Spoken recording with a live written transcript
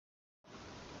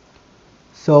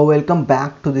So welcome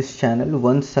back to this channel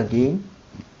once again,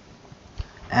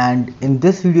 and in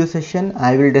this video session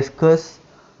I will discuss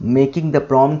making the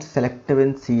prompt selective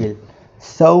in CL.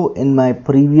 So in my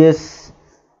previous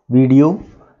video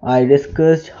I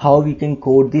discussed how we can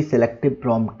code the selective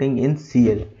prompting in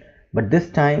CL, but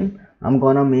this time I'm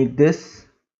gonna make this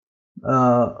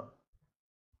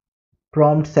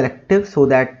prompt selective so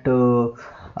that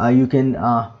you can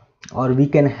or we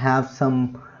can have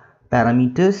some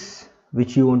parameters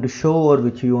which you want to show or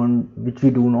which we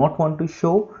do not want to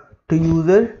show to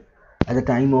user at the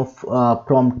time of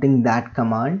prompting that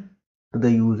command to the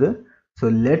user. So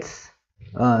let's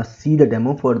see the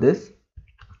demo for this.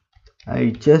 I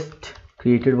just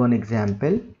created one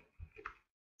example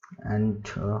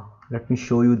and let me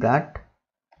show you that.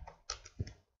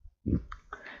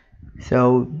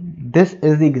 So this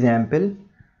is the example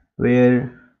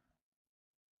where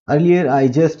earlier I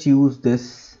just used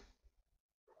this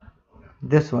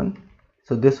one.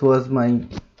 So this was my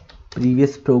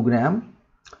previous program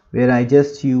where I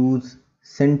just use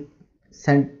send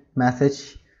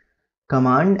message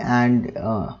command, and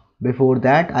before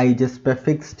that I just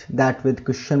prefixed that with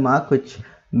question mark, which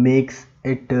makes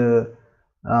it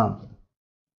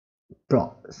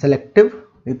selective,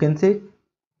 you can say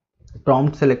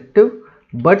prompt selective,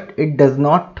 but it does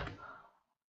not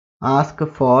ask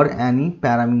for any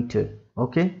parameter.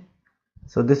 Okay,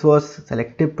 so this was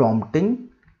selective prompting,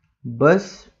 but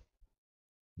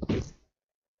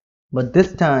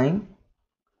this time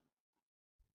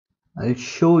I'll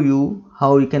show you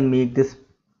how you can make this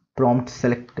prompt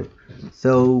selective.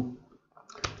 So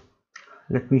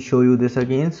let me show you this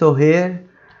again. So here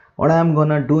what I'm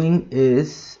gonna doing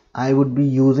is I would be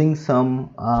using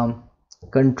some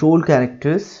control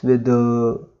characters with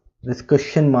this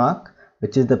question mark,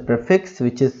 which is the prefix,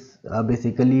 which is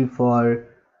basically for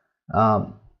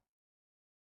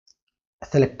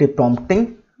selective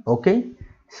prompting. Okay,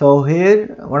 so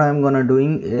here what I'm gonna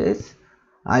doing is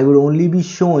I would only be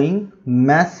showing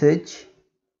message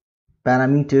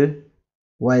parameter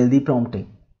while the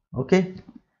prompting. Okay,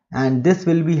 and this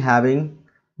will be having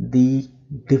the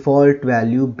default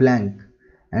value blank,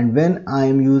 and when I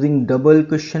am using double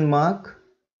question mark,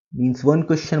 means one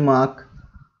question mark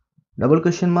double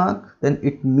question mark, then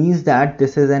it means that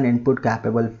this is an input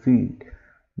capable field,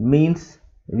 means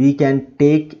we can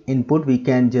take input, we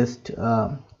can just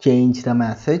change the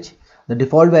message. The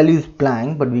default value is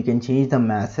blank, but we can change the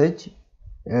message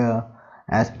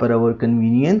as per our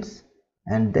convenience,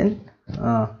 and then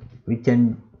we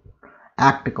can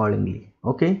act accordingly.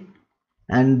 Okay,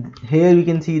 and here we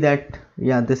can see that,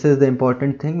 yeah, this is the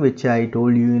important thing which I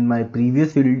told you in my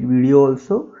previous video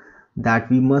also, that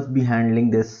we must be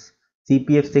handling this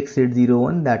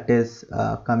CPF6801, that is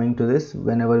coming to this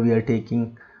whenever we are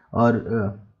taking,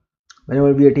 or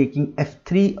whenever we are taking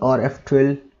F3 or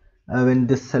F12 when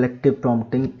this selective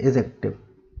prompting is active.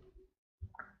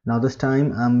 Now this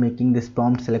time I'm making this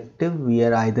prompt selective. We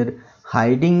are either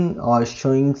hiding or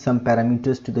showing some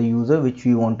parameters to the user which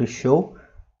we want to show,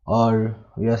 or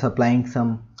we are supplying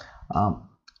some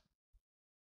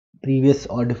previous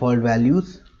or default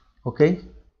values. Okay,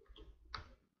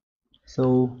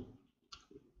 so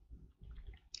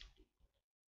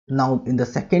now in the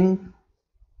second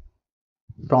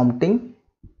prompting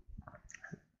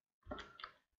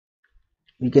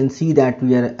we can see that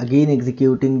we are again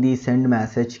executing the send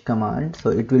message command,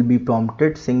 so it will be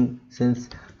prompted since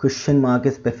question mark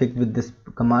is prefixed with this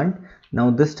command. Now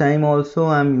this time also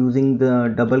I am using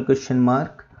the double question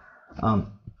mark,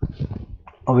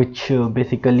 which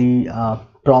basically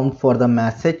prompt for the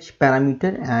message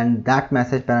parameter, and that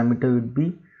message parameter would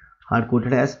be hard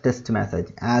coded as test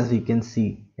message, as we can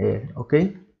see here.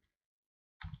 Okay,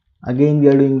 again we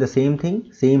are doing the same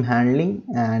thing, same handling,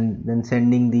 and then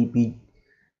sending the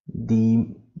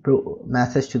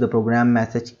message to the program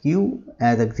message queue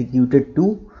as executed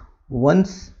to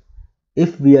once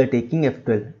if we are taking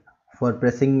F12. For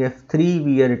pressing F3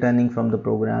 we are returning from the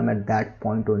program at that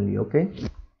point only. Okay,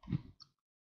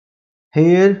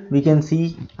 here we can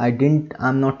see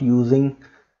I'm not using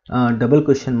double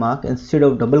question mark. Instead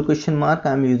of double question mark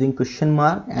I'm using question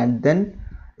mark and then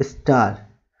star,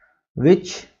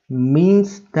 which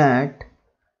means that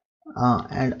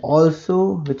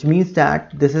which means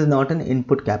that this is not an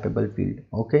input capable field.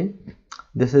 Okay,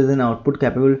 this is an output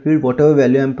capable field. Whatever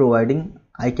value I'm providing,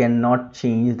 I cannot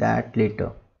change that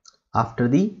later after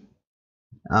the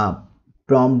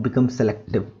prompt becomes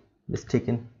selective. Just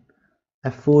taken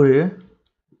F4 here.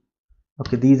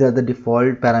 Okay, these are the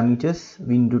default parameters.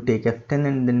 We need to take F10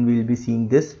 and then we will be seeing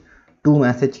this to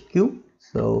message queue.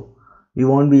 So we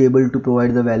won't be able to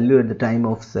provide the value at the time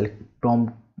of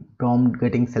prompt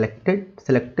getting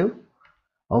selective.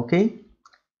 Okay,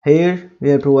 here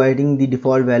we are providing the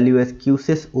default value as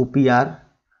QSys OPR.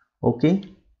 Okay,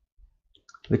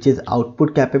 which is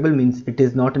output capable, means it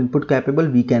is not input capable.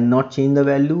 We cannot change the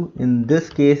value in this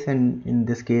case and in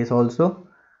this case also.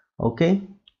 Okay,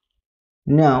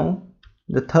 now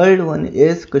the third one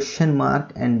is question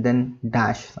mark and then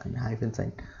dash sign, hyphen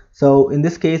sign. So in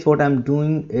this case what I'm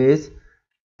doing is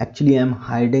actually I'm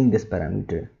hiding this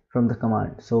parameter from the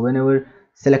command. So whenever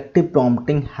selective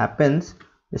prompting happens,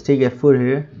 let's take F4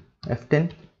 here,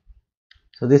 F10.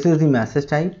 So this is the message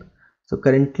type. So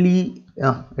currently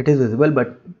it is visible,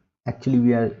 but actually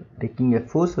we are taking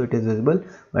F4, so it is visible,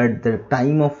 but at the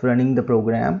time of running the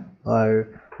program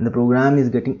or the program is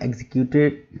getting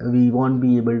executed, we won't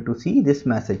be able to see this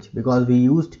message because we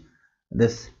used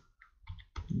this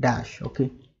dash. Okay,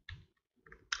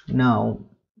 now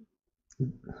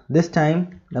this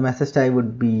time the message type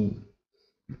would be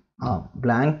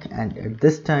blank, and at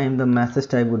this time the message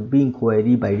type would be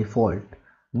inquiry by default,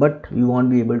 but we won't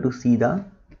be able to see the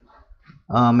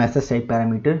message type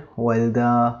parameter while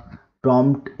the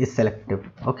prompt is selective.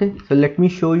 Okay, so let me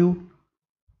show you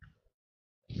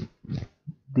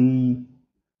the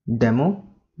demo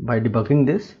by debugging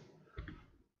this.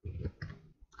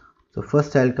 So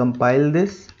first I'll compile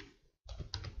this,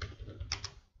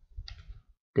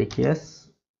 take yes.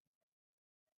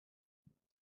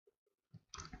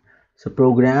 So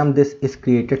program this is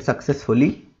created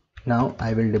successfully. Now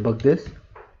I will debug this.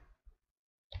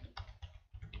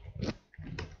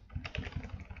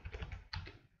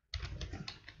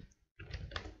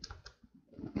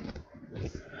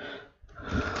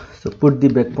 So put the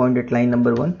breakpoint at line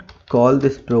number 1, call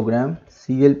this program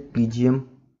CL PGM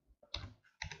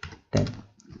 10.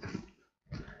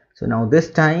 So now this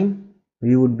time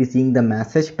we would be seeing the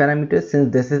message parameter.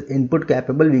 Since this is input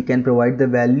capable, we can provide the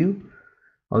value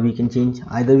or we can change,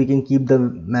 either we can keep the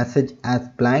message as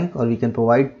blank or we can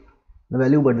provide the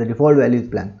value, but the default value is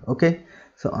blank. Okay,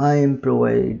 so I am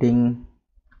providing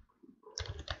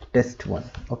test1.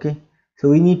 Okay, so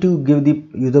we need to give the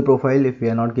user profile. If we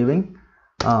are not giving,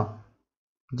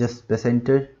 just press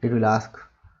enter. It will ask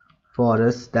for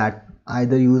us that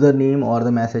either username or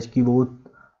the message key both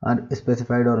are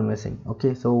specified or missing.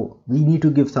 Okay, so we need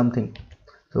to give something.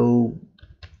 So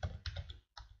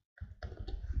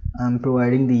I'm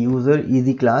providing the user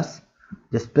easy class.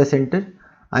 Just press enter.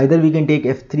 Either we can take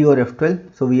F3 or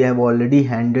F12. So we have already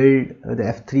handled the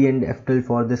F3 and F12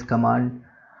 for this command,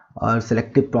 or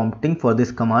selective prompting for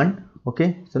this command.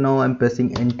 Okay, so now I'm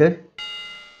pressing enter,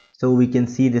 so we can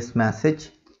see this message.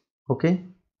 Okay,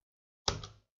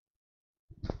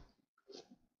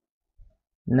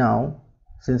 now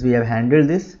since we have handled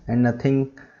this and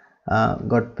nothing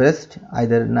got pressed,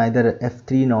 neither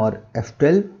F3 nor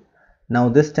F12, now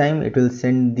this time it will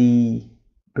send the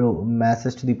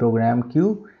message to the program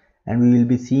queue, and we will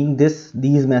be seeing these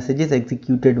messages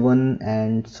executed 1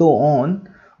 and so on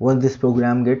once this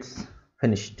program gets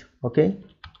finished. Okay,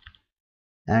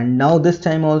 and now this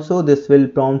time also this will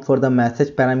prompt for the message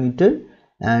parameter,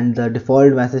 and the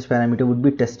default message parameter would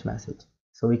be test message.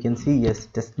 So we can see yes,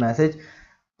 test message.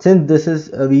 Since this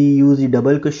is we use the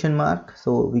double question mark,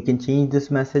 so we can change this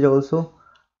message also,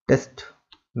 test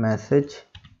message.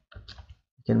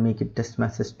 We can make it test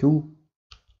message 2.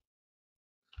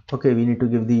 Okay, we need to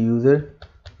give the user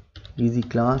easy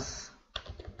class,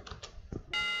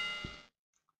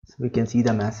 so we can see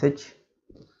the message.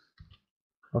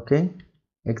 Okay,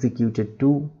 executed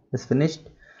 2 is finished.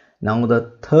 Now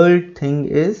the third thing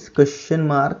is question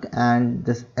mark and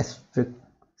this asterisk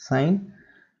sign.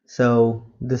 So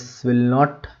this will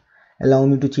not allow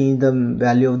me to change the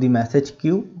value of the message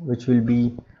queue, which will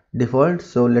be default.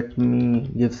 So let me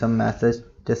give some message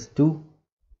test2.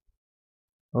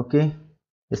 Okay,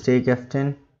 just take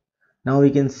F10. Now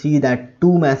we can see that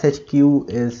 2 message queue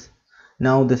is,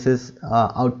 now this is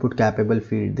output capable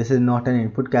field. This is not an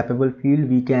input capable field.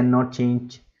 We cannot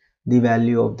change the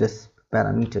value of this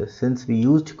parameter since we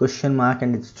used question mark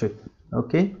and asterisk.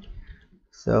 Okay,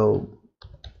 so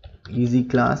easy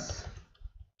class.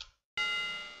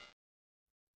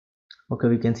 Okay,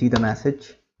 we can see the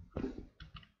message,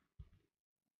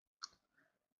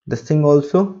 this thing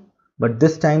also, but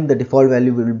this time the default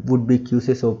value would be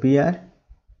QSys OPR.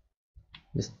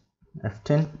 Just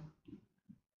F10,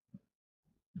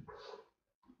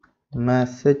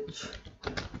 message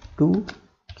to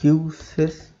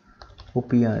QSys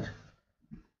OPR.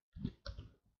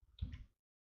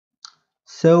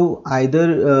 So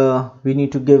either we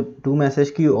need to give 2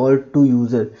 message queue or 2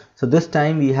 user. So this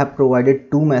time we have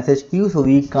provided 2 message queue, so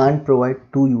we can't provide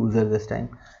 2 user this time.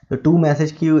 The 2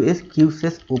 message queue is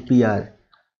QSys OPR.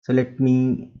 So let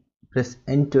me press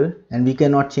enter, and we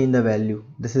cannot change the value.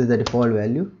 This is the default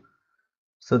value.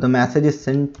 So the message is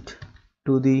sent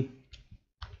to the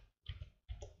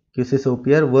QSys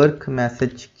OPR work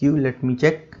message queue. Let me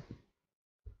check.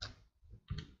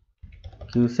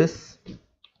 QSys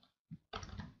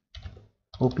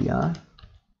OPR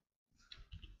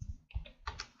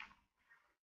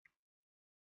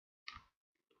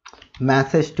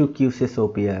message to QSys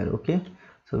OPR. Okay,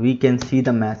 so we can see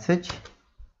the message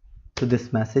to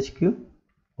this message queue.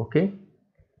 Okay,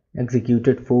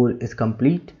 executed 4 is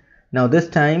complete. Now this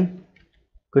time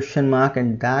question mark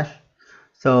and dash,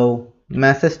 so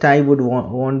message type would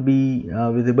won't be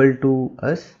visible to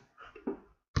us.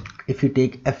 If you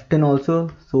take F10 also,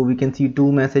 so we can see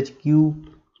 2 message queue.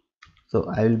 So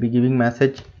I will be giving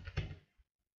message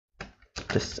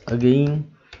just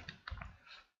again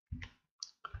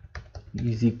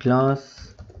easy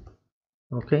class.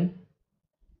 Okay,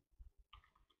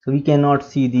 so we cannot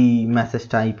see the message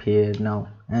type here now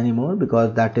anymore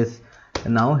because that is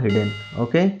now hidden.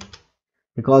 Okay,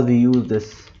 because we use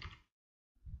this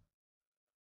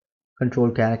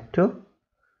control character.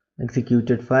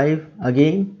 Executed 5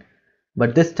 again,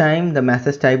 but this time the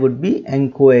message type would be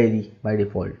inquiry by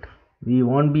default. We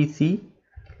won't be see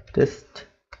test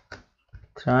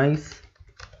thrice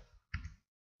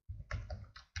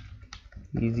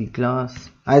easy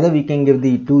class. Either we can give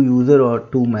the 2 user or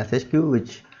 2 message queue,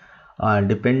 which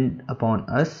depend upon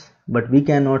us, but we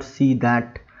cannot see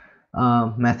that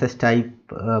message type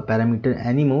parameter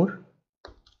anymore.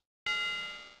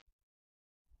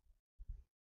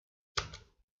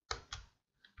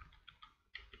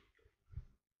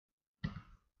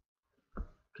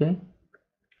 Okay,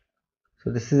 so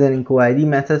this is an inquiry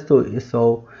message,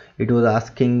 so it was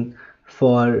asking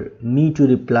for me to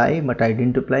reply, but I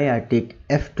didn't reply. I take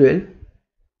F12,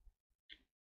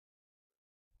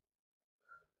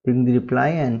 doing the reply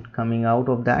and coming out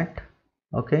of that.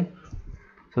 Okay,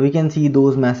 so we can see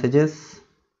those messages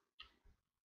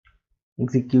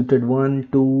executed 1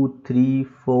 2 3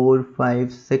 4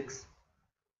 5 6.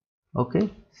 Okay,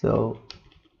 so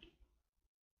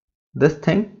this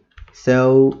thing.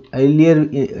 So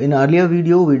in earlier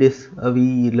video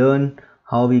we learned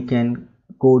how we can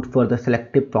code for the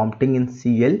selective prompting in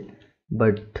CL,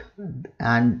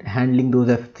 and handling those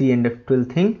F3 and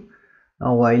F12 thing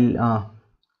while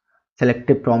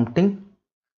selective prompting.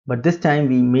 But this time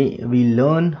we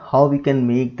learn how we can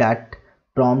make that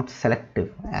prompt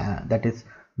selective, that is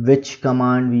which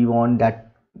command we want,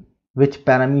 that which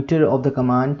parameter of the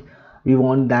command we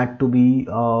want that to be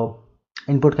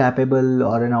input capable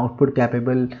or an output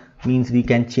capable, means we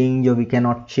can change or we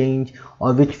cannot change,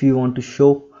 or which we want to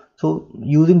show. So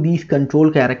using these control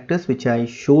characters which I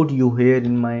showed you here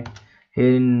in my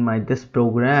this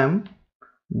program,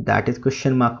 that is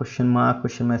question mark,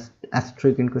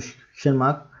 asterisk and question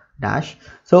mark dash.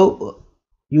 So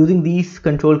using these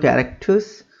control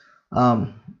characters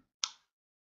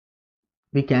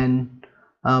we can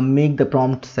make the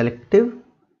prompt selective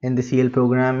in the CL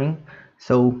programming.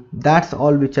 So that's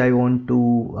all which I want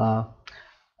to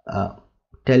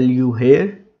tell you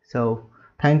here. So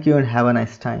thank you and have a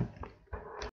nice time.